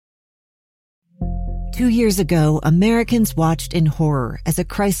2 years ago, Americans watched in horror as a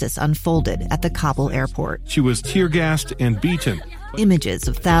crisis unfolded at the Kabul airport. She was tear-gassed and beaten. Images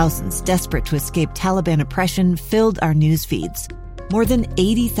of thousands desperate to escape Taliban oppression filled our news feeds. More than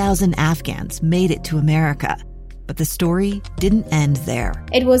 80,000 Afghans made it to America. But the story didn't end there.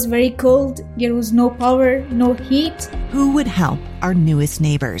 It was very cold. There was no power, no heat. Who would help our newest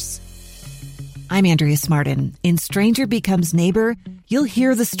neighbors? I'm Andrea Smartin. In Stranger Becomes Neighbor, you'll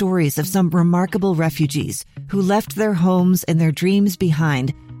hear the stories of some remarkable refugees who left their homes and their dreams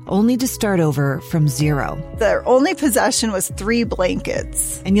behind, only to start over from zero. Their only possession was 3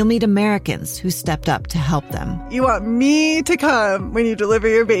 blankets. And you'll meet Americans who stepped up to help them. You want me to come when you deliver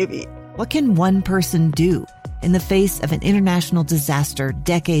your baby. What can one person do in the face of an international disaster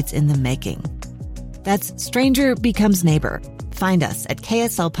decades in the making? That's Stranger Becomes Neighbor. Find us at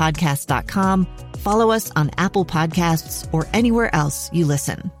kslpodcast.com. Follow us on Apple Podcasts or anywhere else you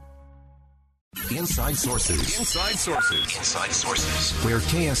listen. Inside Sources. Inside Sources. Inside Sources. Where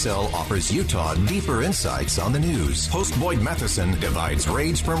KSL offers Utah deeper insights on the news. Host Boyd Matheson divides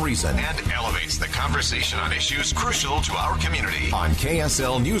rage from reason and elevates the conversation on issues crucial to our community. On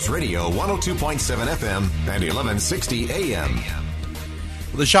KSL News Radio 102.7 FM and 1160 AM.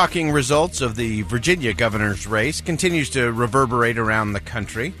 The shocking results of the Virginia governor's race continues to reverberate around the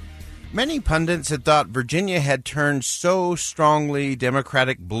country. Many pundits had thought Virginia had turned so strongly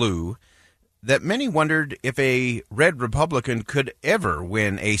Democratic blue that many wondered if a red Republican could ever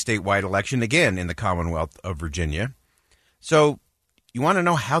win a statewide election again in the Commonwealth of Virginia. So, you want to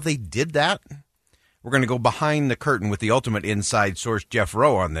know how they did that? We're going to go behind the curtain with the ultimate inside source, Jeff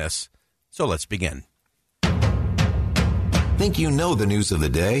Rowe, on this. So let's begin. Think you know the news of the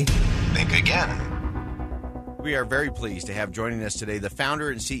day? Think again. We are very pleased to have joining us today the founder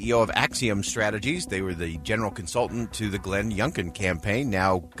and CEO of Axiom Strategies. They were the general consultant to the Glenn Youngkin campaign,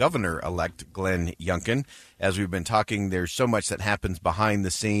 now Governor-elect Glenn Youngkin. As we've been talking, there's so much that happens behind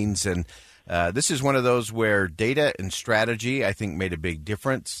the scenes, and this is one of those where data and strategy, I think, made a big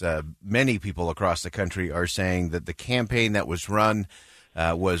difference. Many people across the country are saying that the campaign that was run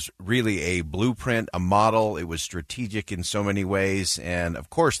was really a blueprint, a model. It was strategic in so many ways. And, of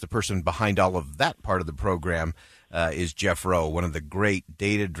course, the person behind all of that part of the program is Jeff Rowe, one of the great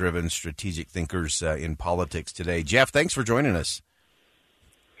data-driven strategic thinkers in politics today. Jeff, thanks for joining us.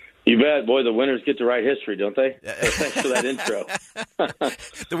 You bet. Boy, the winners get to write history, don't they? So thanks for that intro.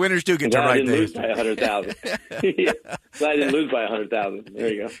 The winners do get to write the history. Glad I didn't lose by 100,000. Glad I didn't lose by 100,000.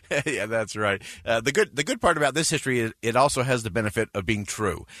 There you go. Yeah, that's right. The good part about this history is it also has the benefit of being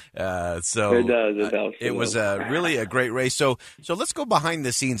true. So it does. It was really a great race. So let's go behind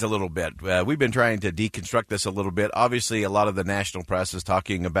the scenes a little bit. We've been trying to deconstruct this a little bit. Obviously, a lot of the national press is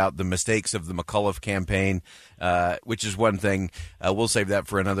talking about the mistakes of the McAuliffe campaign, which is one thing. We'll save that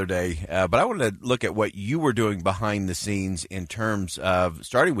for another day. But I want to look at what you were doing behind the scenes in terms of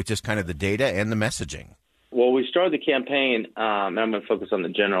starting with just kind of the data and the messaging. Well, we started the campaign, and I'm going to focus on the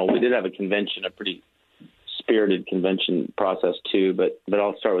general. We did have a convention, a pretty spirited convention process too, but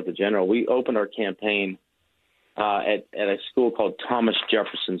I'll start with the general. We opened our campaign at a school called Thomas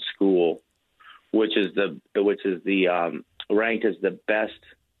Jefferson School, which is ranked as the best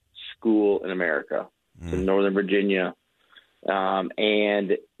school in America. It's in Northern Virginia.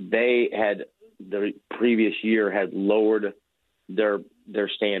 And they had the previous year had lowered their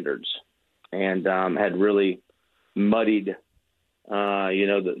standards and had really muddied,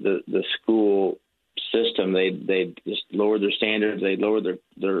 the school system. They just lowered their standards. They lowered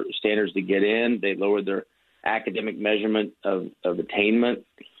their standards to get in. They lowered their academic measurement of attainment.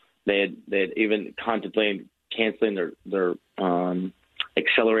 They had even contemplated canceling their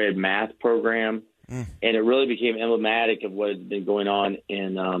accelerated math program. And it really became emblematic of what had been going on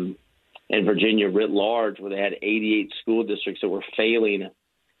in Virginia writ large, where they had 88 school districts that were failing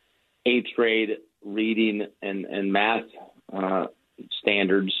 8th grade reading and math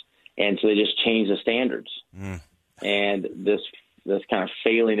standards, and so they just changed the standards. And this kind of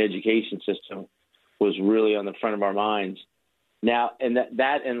failing education system was really on the front of our minds. Now, and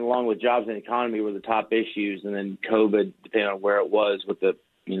that and along with jobs and economy were the top issues, and then COVID, depending on where it was with the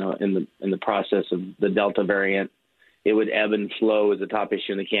in the process of the Delta variant, it would ebb and flow as the top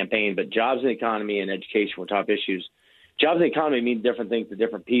issue in the campaign. But jobs and economy and education were top issues. Jobs and economy mean different things to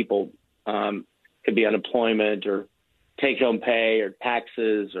different people. Could be unemployment or take-home pay or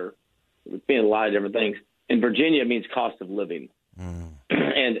taxes or it being a lot of different things. In Virginia, it means cost of living. And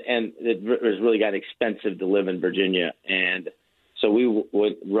it has really got expensive to live in Virginia. And so we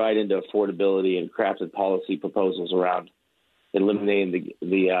went right into affordability and crafted policy proposals around eliminating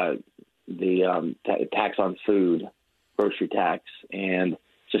the tax on food, grocery tax, and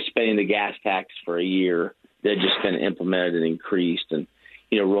suspending the gas tax for a year that had just been implemented and increased, and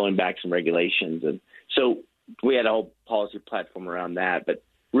rolling back some regulations. And so we had a whole policy platform around that, but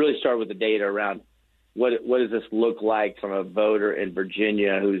really started with the data around what does this look like from a voter in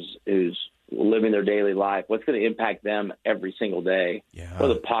Virginia who's living their daily life? What's going to impact them every single day? Yeah.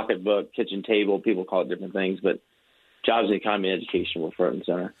 Whether pocketbook, kitchen table, people call it different things, but jobs, the economy, and education were front and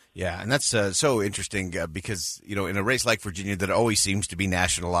center. Yeah, and that's so interesting because, in a race like Virginia that always seems to be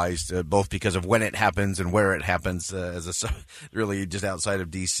nationalized, both because of when it happens and where it happens, really just outside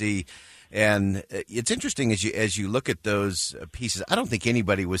of D.C., and it's interesting as you look at those pieces. I don't think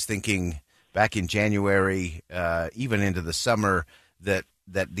anybody was thinking back in January, even into the summer, that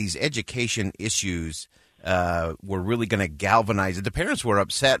these education issues were really going to galvanize it. The parents were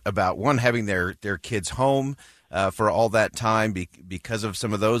upset about, one, having their kids home for all that time because of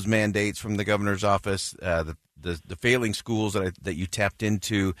some of those mandates from the governor's office, the failing schools that you tapped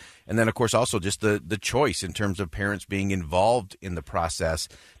into, and then, of course, also just the choice in terms of parents being involved in the process.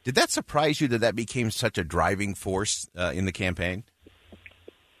 Did that surprise you that became such a driving force in the campaign?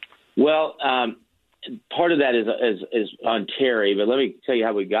 Well, part of that is on Terry, but let me tell you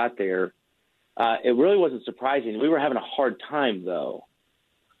how we got there. It really wasn't surprising. We were having a hard time, though.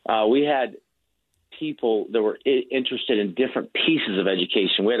 We had people that were interested in different pieces of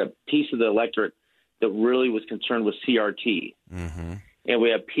education. We had a piece of the electorate that really was concerned with CRT. Mm-hmm. And we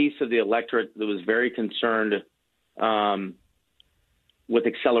had a piece of the electorate that was very concerned with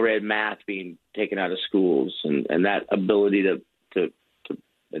accelerated math being taken out of schools and that ability to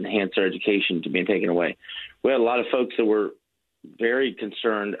enhance their education to being taken away. We had a lot of folks that were very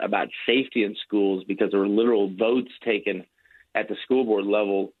concerned about safety in schools because there were literal votes taken at the school board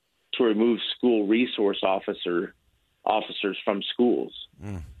level to remove school resource officers from schools,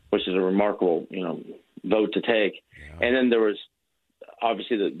 which is a remarkable, vote to take. Yeah. And then there was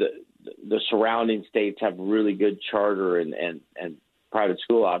obviously the surrounding states have really good charter and private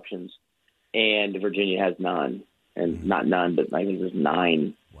school options, and Virginia has none, and not none, but I think there's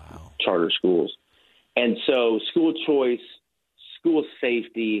 9 charter schools. And so school choice, school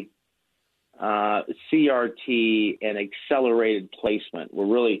safety, CRT, and accelerated placement were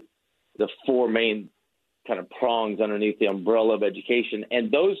really the 4 main kind of prongs underneath the umbrella of education.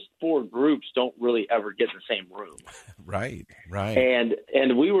 And those 4 groups don't really ever get in the same room. Right.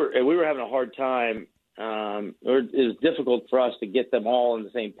 And we were having a hard time. It was difficult for us to get them all on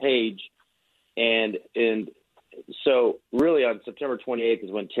the same page. And so really on September 28th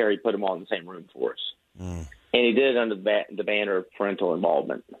is when Terry put them all in the same room for us. And he did it under the banner of parental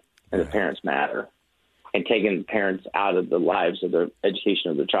involvement and the parents matter, and taking parents out of the lives of the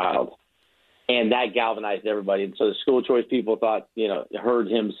education of the child. And that galvanized everybody. And so the school choice people heard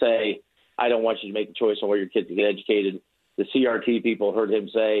him say, I don't want you to make the choice on where your kids get educated. The CRT people heard him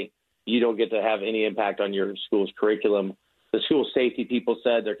say, you don't get to have any impact on your school's curriculum. The school safety people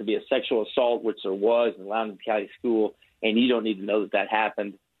said there could be a sexual assault, which there was in Loudoun County School, and you don't need to know that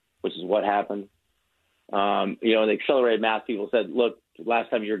happened, which is what happened. And the accelerated math people said, look, last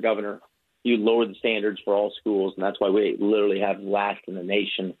time you were governor, you lowered the standards for all schools, and that's why we literally have last in the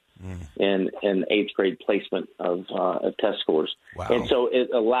nation in 8th grade placement of test scores. Wow. And so it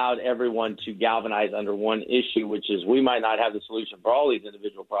allowed everyone to galvanize under one issue, which is we might not have the solution for all these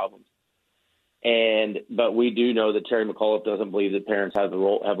individual problems. But we do know that Terry McAuliffe doesn't believe that parents have a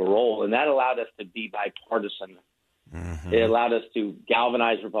role, and that allowed us to be bipartisan. Mm-hmm. It allowed us to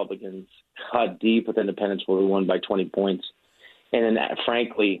galvanize Republicans, cut deep with independents where we won by 20 points. And then,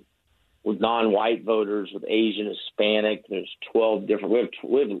 frankly, with non-white voters, with Asian, Hispanic, there's 12 different.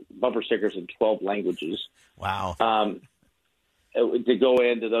 We have bumper stickers in 12 languages. Wow. To go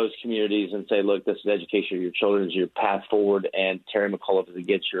into those communities and say, look, this is education of your children, is your path forward, and Terry McAuliffe is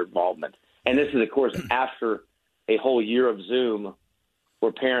against your involvement. And this is, of course, after a whole year of Zoom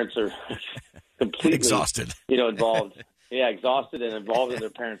where parents are completely exhausted, involved. Yeah, exhausted and involved in their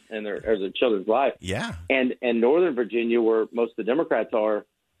parents and their children's life. Yeah. And Northern Virginia, where most of the Democrats are,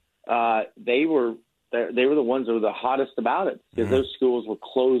 they were the ones that were the hottest about it because those schools were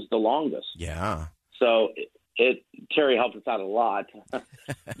closed the longest. Yeah. So Terry helped us out a lot,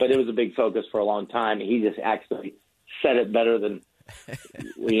 but it was a big focus for a long time. He just actually said it better than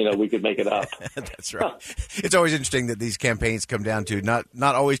we could make it up. That's right. It's always interesting that these campaigns come down to not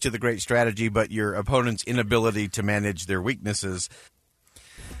always to the great strategy, but your opponent's inability to manage their weaknesses.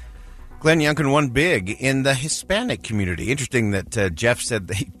 Glenn Youngkin won big in the Hispanic community. Interesting that Jeff said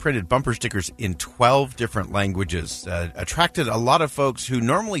they printed bumper stickers in 12 different languages, attracted a lot of folks who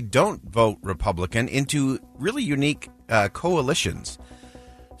normally don't vote Republican into really unique coalitions.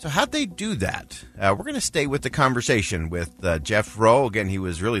 So how'd they do that? We're going to stay with the conversation with Jeff Rowe. Again, he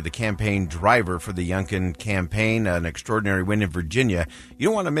was really the campaign driver for the Youngkin campaign, an extraordinary win in Virginia. You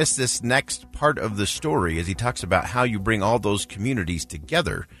don't want to miss this next part of the story as he talks about how you bring all those communities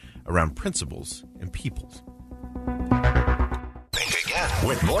together around principles and peoples. Think Again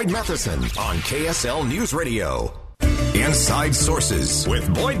with Boyd Matheson on KSL News Radio. Inside Sources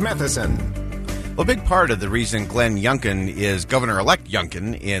with Boyd Matheson. Well, a big part of the reason Glenn Youngkin is Governor-elect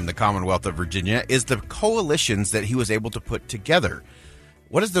Youngkin in the Commonwealth of Virginia is the coalitions that he was able to put together.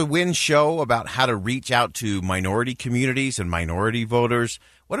 What does the win show about how to reach out to minority communities and minority voters?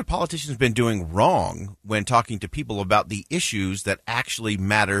 What have politicians been doing wrong when talking to people about the issues that actually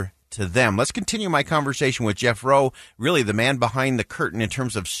matter to them? Let's continue my conversation with Jeff Rowe, really the man behind the curtain in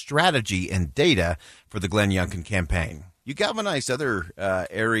terms of strategy and data for the Glenn Youngkin campaign. You galvanized other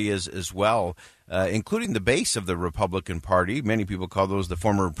areas as well, including the base of the Republican Party. Many people call those the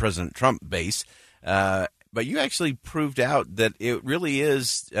former President Trump base. But you actually proved out that it really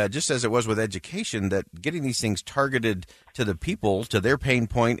is, just as it was with education, that getting these things targeted to the people, to their pain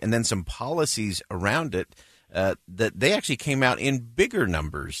point, and then some policies around it, that they actually came out in bigger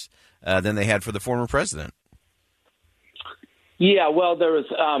numbers than they had for the former president. Yeah, well, there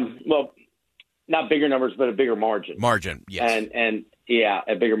was, not bigger numbers, but a bigger margin. Margin, yes. And yeah,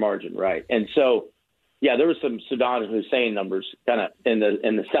 a bigger margin, right. And so, yeah, there was some Saddam Hussein numbers kind of in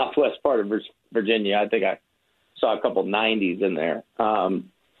the southwest part of Virginia. I think I saw a couple 90s in there.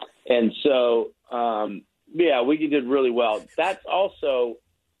 And so, we did really well. That's also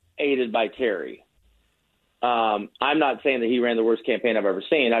aided by Terry. I'm not saying that he ran the worst campaign I've ever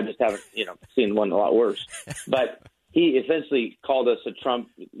seen. I just haven't, seen one a lot worse. But he essentially called us a Trump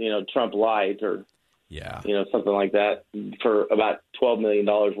light or, something like that for about $12 million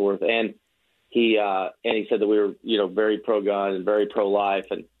worth. And he said that we were, very pro-gun and very pro-life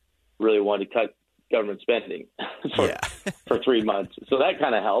and really wanted to cut government spending for 3 months. So that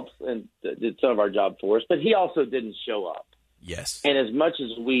kind of helps and did some of our job for us. But he also didn't show up. Yes. And as much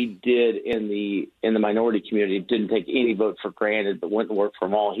as we did in the minority community, didn't take any vote for granted, but went and worked for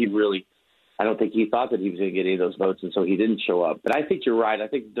them all, I don't think he thought that he was going to get any of those votes, and so he didn't show up. But I think you're right. I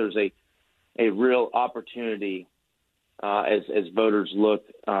think there's a real opportunity as voters look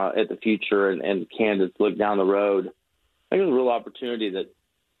at the future and candidates look down the road. I think there's a real opportunity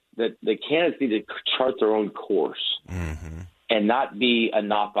that the candidates need to chart their own course and not be a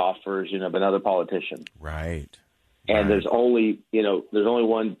knockoff version of another politician. Right. And there's only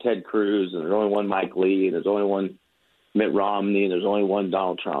one Ted Cruz, and there's only one Mike Lee, and there's only one Mitt Romney, and there's only one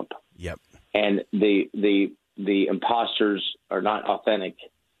Donald Trump. Yep. And the imposters are not authentic,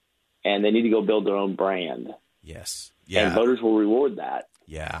 and they need to go build their own brand. Yes. Yeah. And voters will reward that.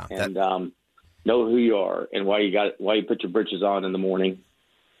 Yeah. And know who you are and why you put your britches on in the morning,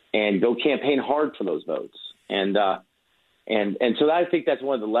 and go campaign hard for those votes. And so I think that's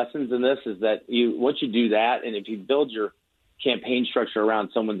one of the lessons in this is that once you do that, and if you build your campaign structure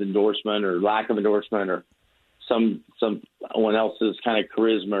around someone's endorsement or lack of endorsement or someone else's kind of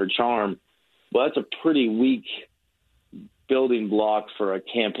charisma or charm, well, that's a pretty weak building block for a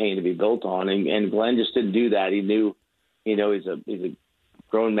campaign to be built on. And Glenn just didn't do that. He knew, he's a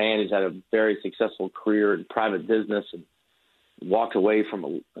grown man. He's had a very successful career in private business and walked away from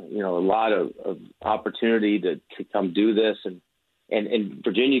a lot of opportunity to come do this. And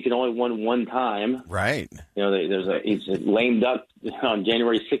Virginia can only win one time. Right. He's a lame duck on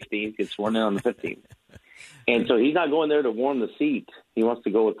January 16th, gets sworn in on the 15th. And so he's not going there to warm the seat. He wants to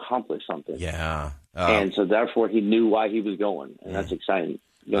go accomplish something. Yeah. And so therefore he knew why he was going. And that's exciting.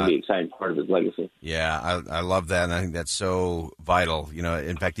 Going to be an exciting part of his legacy. Yeah, I love that, and I think that's so vital.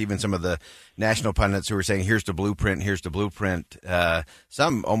 In fact, even some of the national pundits who were saying, here's the blueprint,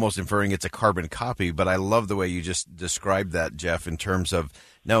 some almost inferring it's a carbon copy, but I love the way you just described that, Jeff, in terms of,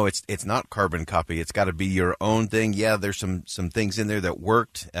 no, it's not carbon copy. It's got to be your own thing. Yeah, there's some things in there that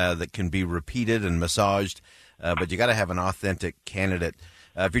worked that can be repeated and massaged, but you got to have an authentic candidate.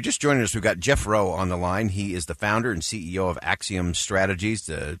 If you're just joining us, we've got Jeff Rowe on the line. He is the founder and CEO of Axiom Strategies,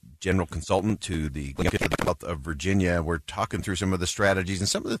 the general consultant to the Commonwealth of Virginia. We're talking through some of the strategies and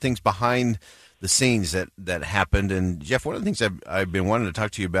some of the things behind the scenes that happened. And, Jeff, one of the things I've been wanting to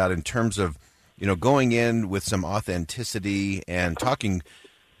talk to you about in terms of, going in with some authenticity and talking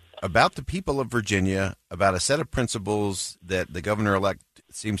about the people of Virginia, about a set of principles that the governor-elect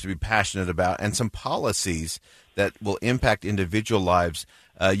seems to be passionate about, and some policies that will impact individual lives.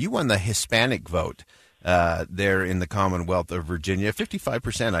 You won the Hispanic vote there in the Commonwealth of Virginia,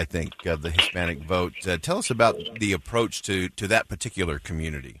 55%, I think, of the Hispanic vote. Tell us about the approach to that particular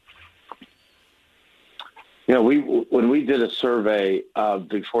community. when we did a survey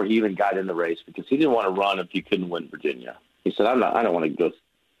before he even got in the race, because he didn't want to run if he couldn't win Virginia. He said, I don't want to go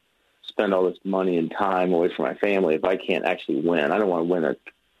spend all this money and time away from my family if I can't actually win. I don't want to win a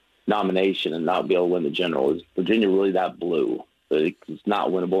nomination and not be able to win the general. Is Virginia really that blue? It's not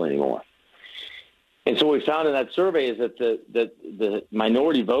winnable anymore. And so what we found in that survey is that the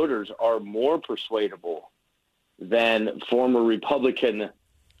minority voters are more persuadable than former Republican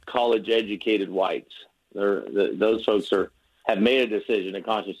college-educated whites. Those folks have made a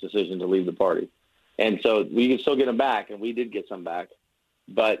conscious decision to leave the party. And so we can still get them back, and we did get some back.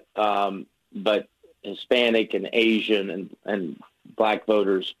 But Hispanic and Asian and black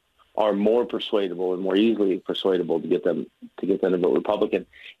voters are more persuadable and more easily persuadable to get them to vote Republican.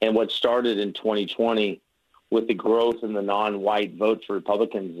 And what started in 2020 with the growth in the non-white vote for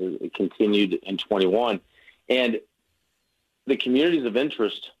Republicans, it continued in 21. And the communities of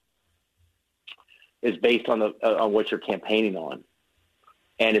interest is based on what you're campaigning on.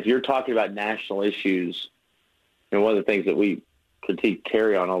 And if you're talking about national issues, and one of the things that we critique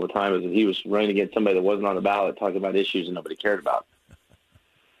Terry on all the time is that he was running against somebody that wasn't on the ballot talking about issues that nobody cared about.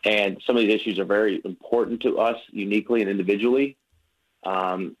 And some of these issues are very important to us uniquely and individually.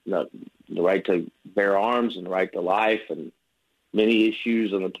 The right to bear arms and the right to life, and many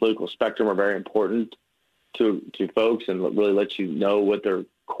issues on the political spectrum are very important to folks, and really let you know what their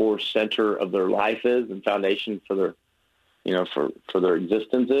core center of their life is and foundation for their, for their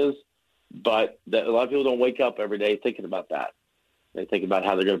existence is. But a lot of people don't wake up every day thinking about that. They think about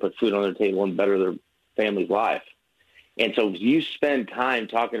how they're going to put food on their table and better their family's life. And so you spend time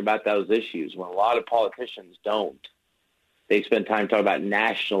talking about those issues when a lot of politicians don't. They spend time talking about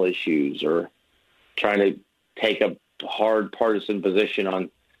national issues or trying to take a hard partisan position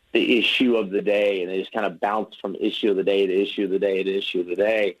on the issue of the day, and they just kind of bounce from issue of the day to issue of the day to issue of the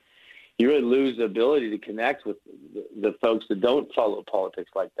day. You really lose the ability to connect with the folks that don't follow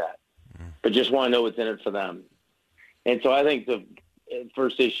politics like that, but just want to know what's in it for them. And so I think the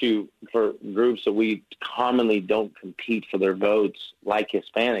first issue for groups that we commonly don't compete for their votes, like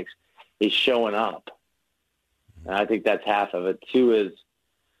Hispanics, is showing up. And I think that's half of it. Two is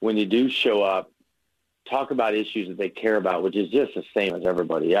when you do show up, talk about issues that they care about, which is just the same as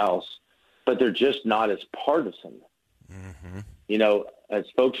everybody else, but they're just not as partisan. Mm-hmm. As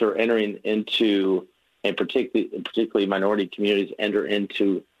folks are entering into, and particularly minority communities enter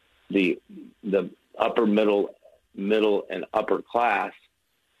into the upper middle and upper class,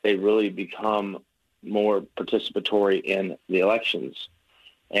 they really become more participatory in the elections.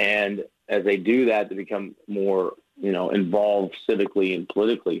 And as they do that, they become more, involved civically and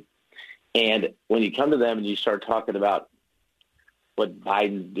politically. And when you come to them and you start talking about what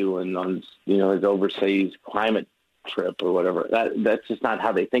Biden's doing on, his overseas climate trip or whatever, that's just not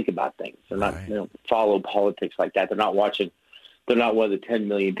how they think about things. They're not, follow politics like that. They're not one of the 10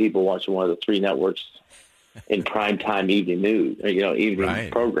 million people watching one of the three networks in primetime evening news,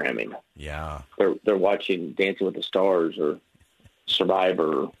 evening programming. Yeah. They're watching Dancing with the Stars or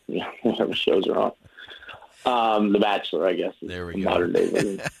Survivor, or, whatever shows are on. The Bachelor, I guess. There we go. Modern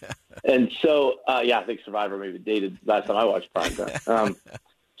day. And so, I think Survivor maybe dated last time I watched primetime.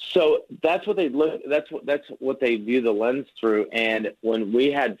 So that's what they look. That's what they view the lens through. And when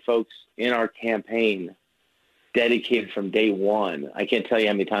we had folks in our campaign dedicated from day one, I can't tell you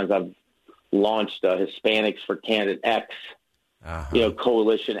how many times I've launched Hispanics for Candidate X,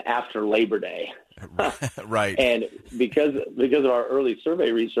 coalition after Labor Day. Right. And because of our early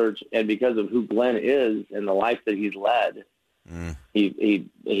survey research and because of who Glenn is and the life that he's led, he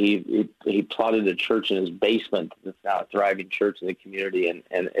plotted a church in his basement that's now a thriving church in the community, and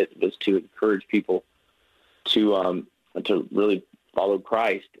it was to encourage people to really follow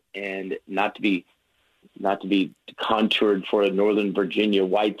Christ and not to be contoured for a Northern Virginia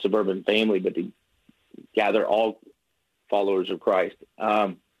white suburban family, but to gather all followers of Christ.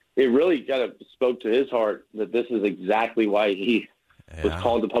 It really kind of spoke to his heart that this is exactly why he was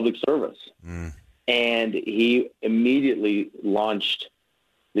called to public service. And he immediately launched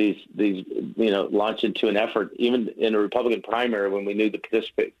launched into an effort, even in a Republican primary, when we knew the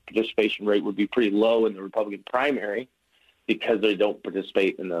participation rate would be pretty low in the Republican primary because they don't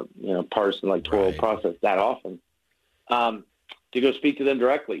participate in the partisan electoral process that often, to go speak to them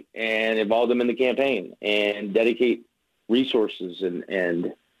directly and involve them in the campaign and dedicate resources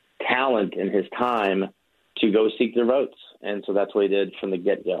and talent in his time to go seek their votes. And so that's what he did from the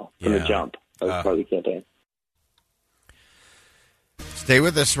get-go, from the jump, as part of the campaign. Stay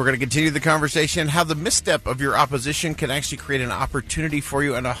with us. We're going to continue the conversation, how the misstep of your opposition can actually create an opportunity for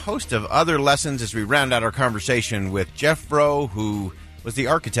you, and a host of other lessons as we round out our conversation with Jeff Breaux, who was the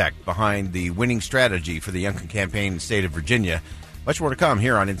architect behind the winning strategy for the Youngkin campaign in the state of Virginia. Much more to come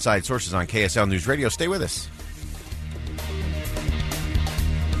here on Inside Sources on KSL News Radio. Stay with us.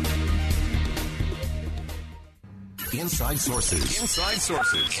 Inside Sources. Inside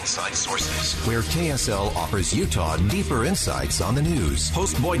Sources. Inside Sources. Where KSL offers Utah deeper insights on the news.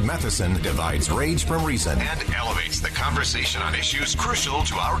 Host Boyd Matheson divides rage from reason and elevates the conversation on issues crucial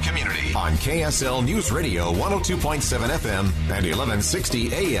to our community. On KSL News Radio 102.7 FM and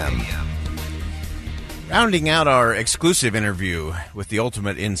 1160 AM. Rounding out our exclusive interview with the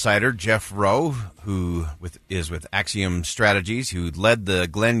ultimate insider, Jeff Rowe, who is with Axiom Strategies, who led the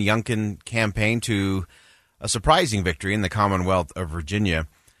Glenn Youngkin campaign to a surprising victory in the Commonwealth of Virginia.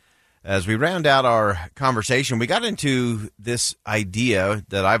 As we round out our conversation, we got into this idea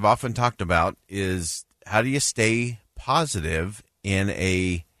that I've often talked about is how do you stay positive in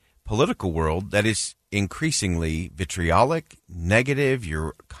a political world that is increasingly vitriolic, negative.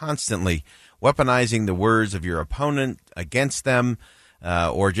 You're constantly weaponizing the words of your opponent against them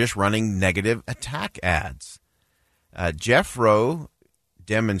or just running negative attack ads. Jeff Rowe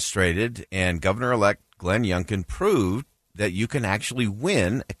demonstrated, and Governor-elect Glenn Youngkin proved that you can actually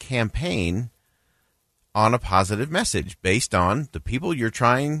win a campaign on a positive message based on the people you're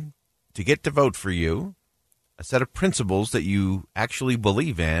trying to get to vote for you, a set of principles that you actually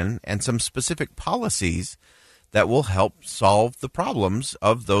believe in, and some specific policies that will help solve the problems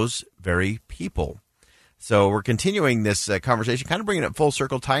of those very people. So we're continuing this conversation, kind of bringing it full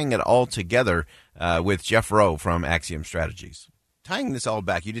circle, tying it all together with Jeff Rowe from Axiom Strategies. Tying this all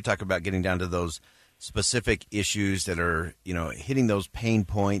back, you did talk about getting down to those specific issues that are, hitting those pain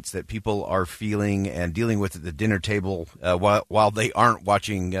points that people are feeling and dealing with at the dinner table while they aren't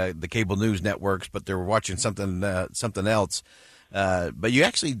watching the cable news networks, but they're watching something else. But you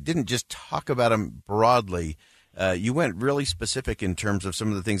actually didn't just talk about them broadly. You went really specific in terms of some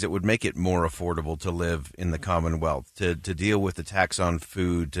of the things that would make it more affordable to live in the Commonwealth, to deal with the tax on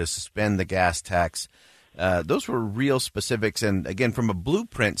food, to suspend the gas tax. Those were real specifics. And again, from a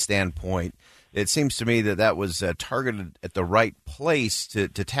blueprint standpoint, it seems to me that was targeted at the right place to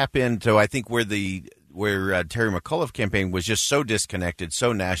tap into, I think, where Terry McAuliffe campaign was just so disconnected,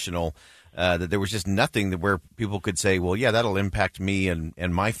 so national, that there was just nothing where people could say, well, yeah, that'll impact me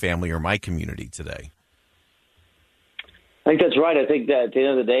and my family or my community today. I think that's right. I think that at the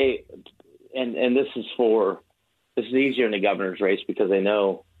end of the day, and this is easier in the governor's race because they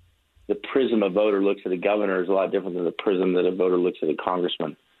know the prism a voter looks at a governor is a lot different than the prism that a voter looks at a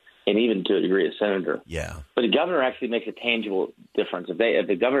congressman, and even to a degree a senator. Yeah. But a governor actually makes a tangible difference. If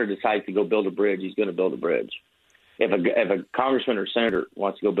the governor decides to go build a bridge, he's going to build a bridge. If a congressman or senator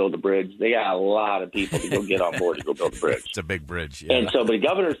wants to go build a bridge, they got a lot of people to go get on board to go build a bridge. It's a big bridge. Yeah. And so, but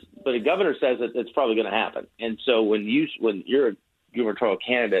the governor says that it's probably going to happen. And so when you're a gubernatorial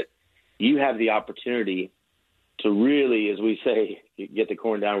candidate, you have the opportunity to really, as we say, get the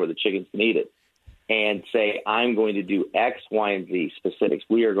corn down where the chickens can eat it, and say, I'm going to do X, Y, and Z specifics.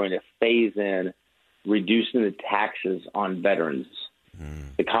 We are going to phase in reducing the taxes on veterans.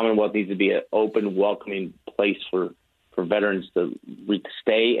 The Commonwealth needs to be an open, welcoming place for veterans to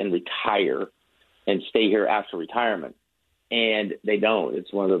stay and retire and stay here after retirement. And they don't.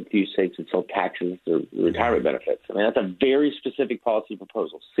 It's one of the few states that still taxes the retirement benefits. I mean, that's a very specific policy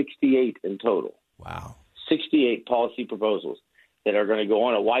proposal, 68 in total. Wow. 68 policy proposals that are going to go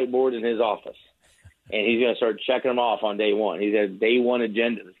on a whiteboard in his office. And he's going to start checking them off on day one. He's got a day one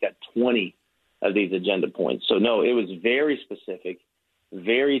agenda that's got 20 of these agenda points. So, no, it was very specific,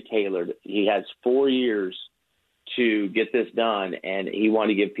 very tailored. He has 4 years to get this done, and he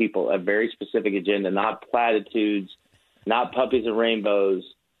wanted to give people a very specific agenda, not platitudes, not puppies and rainbows,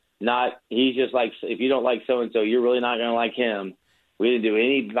 he's just like, if you don't like so-and-so, you're really not going to like him. We didn't do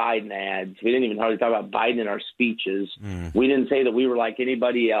any Biden ads. We didn't even hardly talk about Biden in our speeches. We didn't say that we were like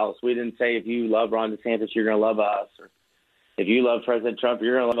anybody else. We didn't say if you love Ron DeSantis, you're going to love us. Or if you love President Trump,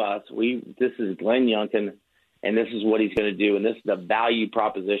 you're going to love us. This is Glenn Youngkin, and this is what he's going to do. And this is the value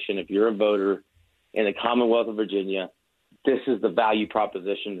proposition. If you're a voter in the Commonwealth of Virginia, this is the value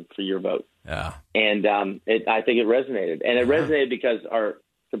proposition for your vote. Yeah. And I think it resonated. And it resonated because our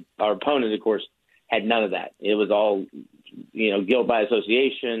opponent, of course, had none of that. It was all guilt by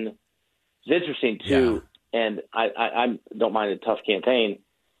association. It's interesting, too, and I don't mind a tough campaign,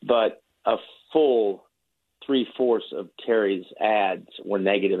 but a full 3/4 of Terry's ads were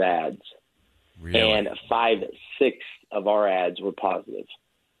negative ads. Really? And 5/6 of our ads were positive.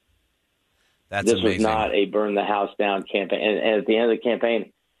 That's this amazing. Was not a burn the house down campaign. And at the end of the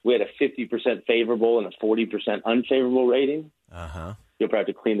campaign, we had a 50% favorable and a 40% unfavorable rating. Uh-huh. You'll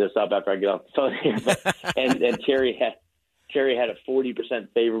probably have to clean this up after I get off the phone here. But, and Kerry had a 40%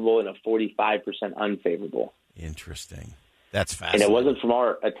 favorable and a 45% unfavorable. Interesting. That's fascinating. And it wasn't from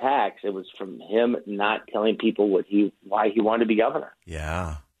our attacks. It was from him not telling people why he wanted to be governor.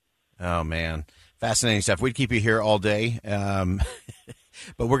 Yeah. Oh, man. Fascinating stuff. We'd keep you here all day,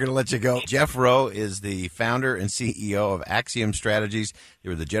 but we're going to let you go. Jeff Rowe is the founder and CEO of Axiom Strategies. They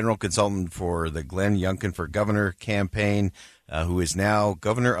were the general consultant for the Glenn Youngkin for Governor campaign, who is now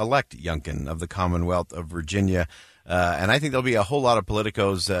Governor-elect Youngkin of the Commonwealth of Virginia. And I think there'll be a whole lot of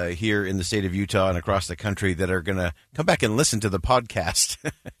politicos here in the state of Utah and across the country that are going to come back and listen to the podcast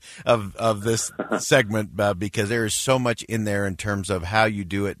of this segment because there is so much in there in terms of how you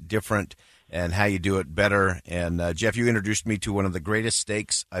do it different and how you do it better. And, Jeff, you introduced me to one of the greatest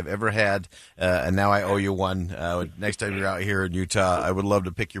steaks I've ever had, and now I owe you one. Next time you're out here in Utah, I would love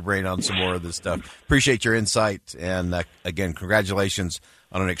to pick your brain on some more of this stuff. Appreciate your insight, and, again, congratulations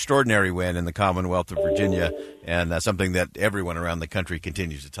on an extraordinary win in the Commonwealth of Virginia, and something that everyone around the country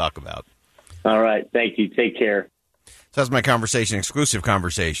continues to talk about. All right. Thank you. Take care. So that's my exclusive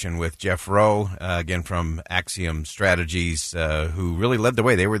conversation with Jeff Rowe, again, from Axiom Strategies, who really led the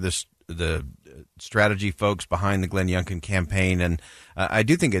way. They were the strategy folks behind the Glenn Youngkin campaign. And I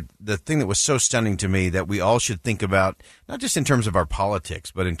do think the thing that was so stunning to me that we all should think about, not just in terms of our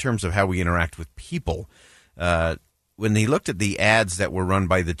politics, but in terms of how we interact with people. When he looked at the ads that were run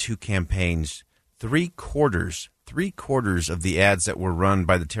by the two campaigns, three quarters of the ads that were run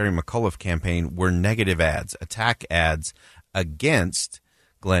by the Terry McAuliffe campaign were negative ads, attack ads against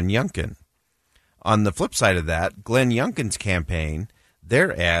Glenn Youngkin. On the flip side of that, Glenn Youngkin's campaign,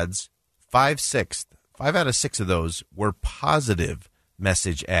 their ads, 5 out of 6 of those were positive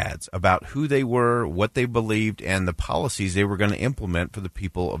message ads about who they were, what they believed, and the policies they were going to implement for the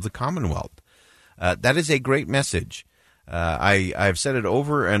people of the Commonwealth. That is a great message. I've said it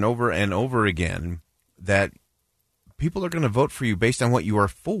over and over and over again that people are going to vote for you based on what you are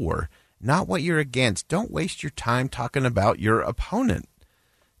for, not what you're against. Don't waste your time talking about your opponent.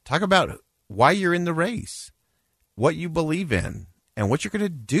 Talk about why you're in the race, what you believe in, and what you're going to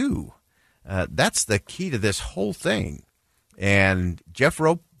do. That's the key to this whole thing. And Jeff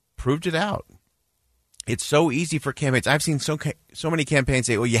Rowe proved it out. It's so easy for campaigns. I've seen so many campaigns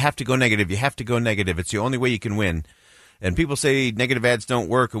say, well, you have to go negative. You have to go negative. It's the only way you can win. And people say negative ads don't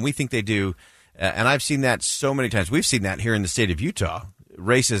work, and we think they do. And I've seen that so many times. We've seen that here in the state of Utah,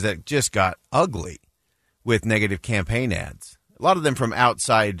 races that just got ugly with negative campaign ads. A lot of them from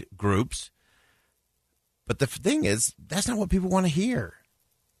outside groups. But the thing is, that's not what people want to hear.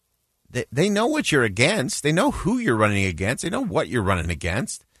 They know what you're against. They know who you're running against. They know what you're running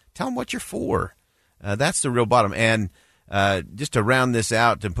against. Tell them what you're for. That's the real bottom. And just to round this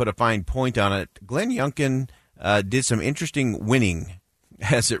out and put a fine point on it, Glenn Youngkin did some interesting winning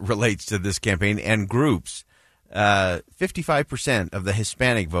as it relates to this campaign and groups. 55% of the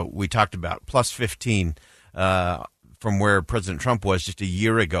Hispanic vote we talked about, plus 15 from where President Trump was just a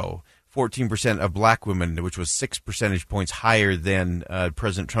year ago. 14% of black women, which was 6 percentage points higher than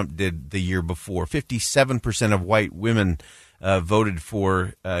President Trump did the year before. 57% of white women voted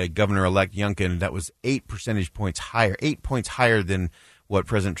for Governor-elect Youngkin. That was 8 percentage points higher, 8 points higher than what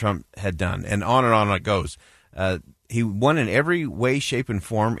President Trump had done. And on it goes. He won in every way, shape, and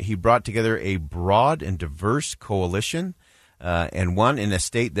form. He brought together a broad and diverse coalition and won in a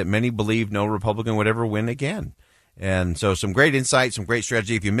state that many believe no Republican would ever win again. And so some great insight, some great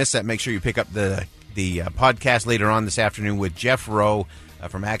strategy. If you missed that, make sure you pick up the podcast later on this afternoon with Jeff Rowe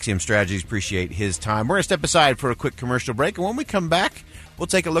from Axiom Strategies. Appreciate his time. We're going to step aside for a quick commercial break. And when we come back, we'll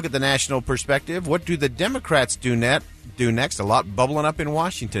take a look at the national perspective. What do the Democrats do next? A lot bubbling up in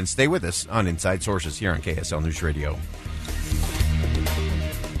Washington. Stay with us on Inside Sources here on KSL News Radio.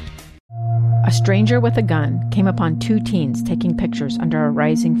 A stranger with a gun came upon 2 teens taking pictures under a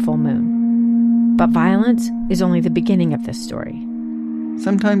rising full moon. But violence is only the beginning of this story.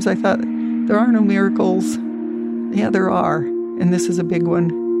 Sometimes I thought, there are no miracles. Yeah, there are. And this is a big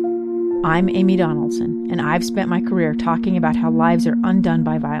one. I'm Amy Donaldson, and I've spent my career talking about how lives are undone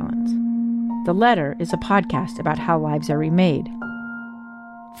by violence. The Letter is a podcast about how lives are remade.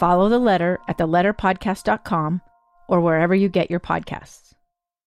 Follow The Letter at theletterpodcast.com or wherever you get your podcasts.